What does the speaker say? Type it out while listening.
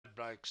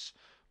Ladbrokes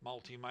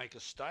multi-maker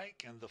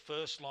stake, and the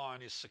first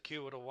line is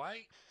secured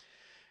away.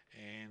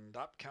 And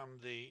up come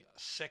the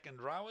second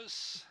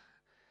rowers.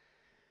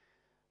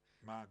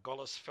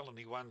 Margolis,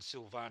 Felony 1,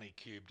 Silvani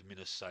Cubed,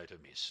 Minnesota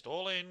Mist.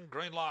 All in,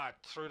 green light,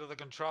 through to the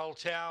control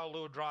tower.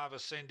 Lure driver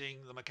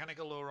sending the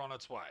mechanical lure on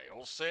its way.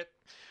 All set.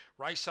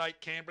 Race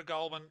 8, Canberra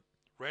Goulburn,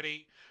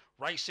 ready.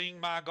 Racing,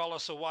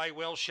 Margolis away,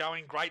 well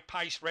showing, great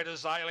pace, Red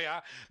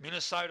Azalea.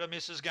 Minnesota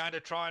Miss is going to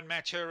try and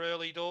match her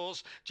early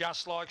doors.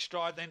 Just Like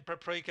Stride, then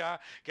Paprika.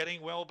 Getting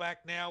well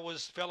back now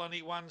was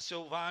Felony 1,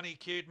 Silvani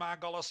Cubed,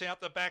 Margolis out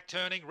the back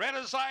turning. Red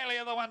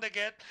Azalea the one to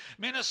get.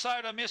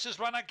 Minnesota Miss has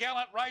run a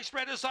gallant race.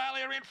 Red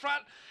Azalea in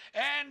front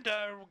and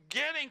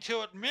getting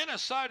to it.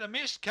 Minnesota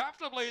Miss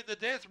comfortably at the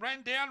death,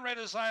 ran down Red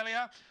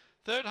Azalea.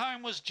 Third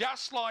home was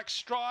Just Like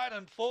Stride,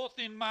 and fourth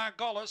in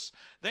Margolis.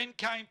 Then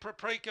came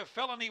Paprika,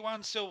 Felony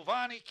 1,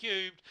 Silvani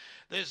Cubed.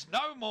 There's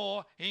no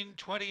more in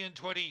 20 and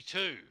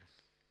 22.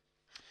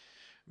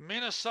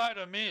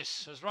 Minnesota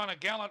Miss has run a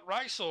gallant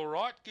race, all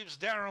right. Gives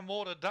Darren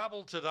Moore a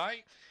double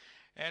today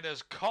and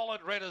has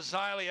collared Red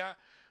Azalea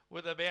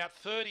with about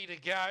 30 to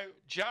go.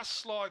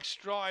 Just Like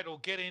Stride will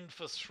get in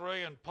for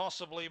 3, and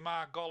possibly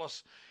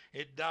Margolis.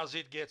 It does,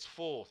 it gets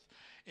fourth.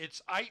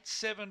 It's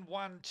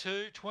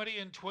 8-7-1-2, 20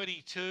 and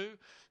 22,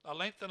 a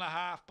length and a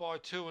half by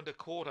 2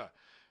 1/4.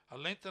 A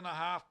length and a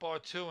half by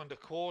 2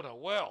 1/4.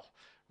 Well,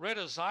 Red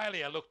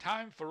Azalea looked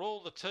home for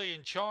all the tea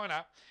in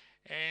China,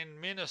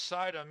 and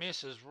Minnesota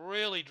Misses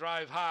really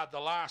drove hard the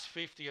last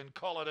 50 and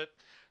collared it.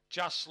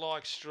 Just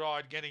Like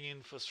Stride getting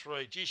in for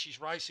 3. Gee, she's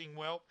racing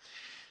well.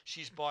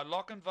 She's by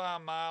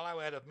Lochinvar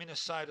Marlow out of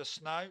Minnesota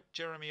Snow.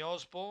 Jeremy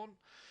Osborne.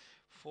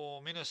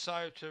 For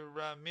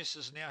Minnesota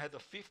Misses now had the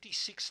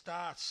 56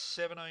 starts,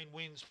 17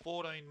 wins,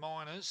 14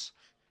 minors.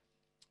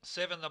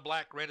 7 the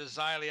black, Red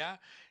Azalea.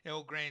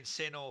 El Grand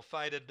Senor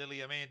faded,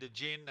 nearly Amanda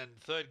Gin. And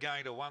third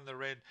going to 1 the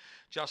red,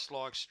 Just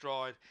Like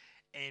Stride,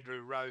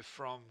 Andrew Rowe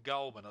from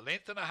Goulburn. A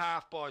length and a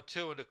half by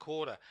 2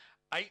 1/4.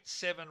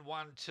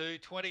 8-7-1-2,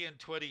 20 and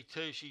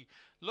 22. She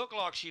looked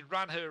like she'd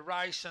run her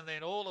race, and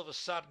then all of a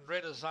sudden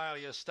Red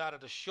Azalea started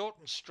to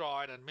shorten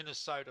stride, and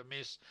Minnesota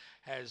Miss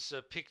has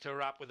picked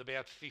her up with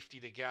about 50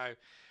 to go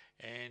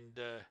and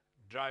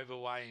drove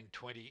away in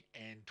 20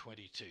 and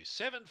 22.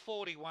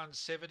 7:40,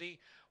 170,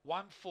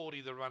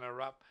 140 the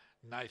runner-up.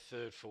 No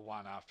third for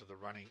 1 after the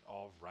running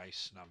of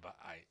race number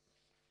 8.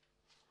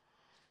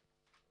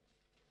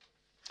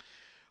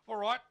 All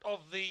right,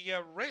 of the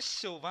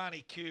rest,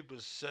 Silvani Cube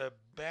was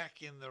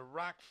back in the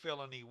ruck.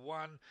 Felony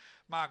 1.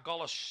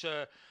 Margolis,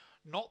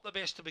 not the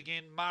best to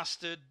begin.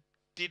 Mustard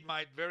did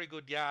make very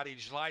good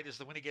yardage late as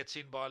the winner gets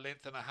in by a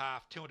length and a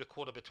half. 2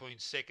 1/4 between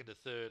second to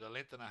third. A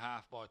length and a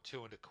half by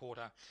 2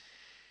 1/4.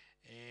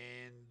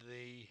 And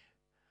the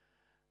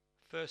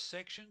first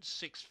section,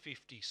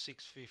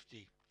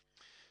 650.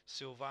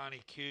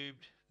 Silvani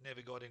Cubed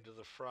never got into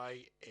the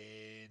fray.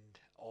 And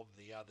of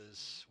the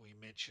others, we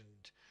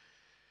mentioned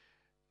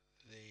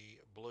the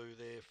blue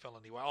there,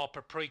 Felony 1. Oh,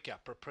 Paprika.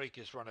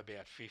 Paprika's run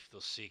about 5th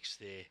or 6th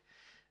there.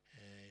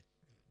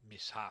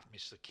 Missed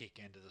the kick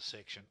end of the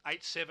section.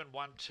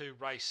 8-7-1-2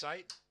 race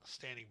 8.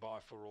 Standing by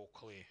for all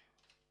clear.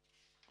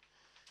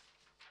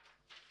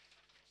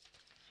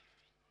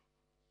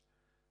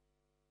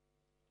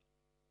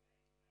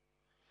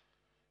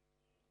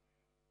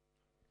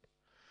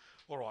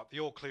 All right, the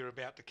all clear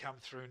about to come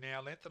through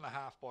now. Length and a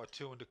half by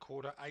 2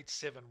 1/4.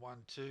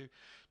 8-7-1-2,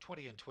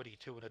 20 and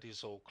 22, and it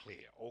is all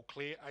clear. All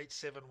clear,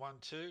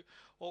 8-7-1-2.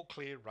 All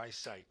clear,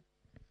 race 8.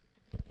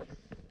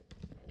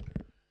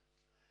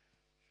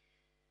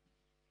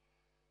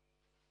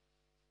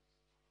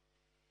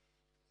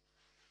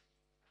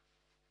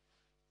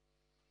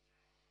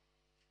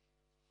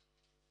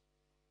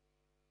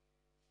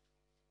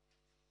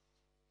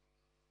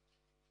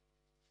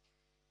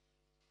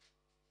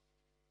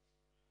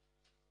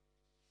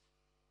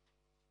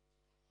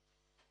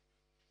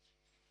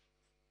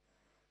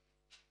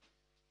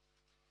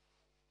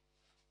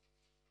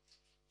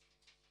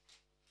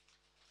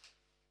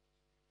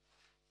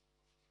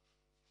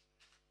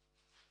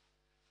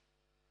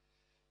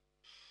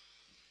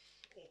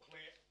 All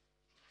clear.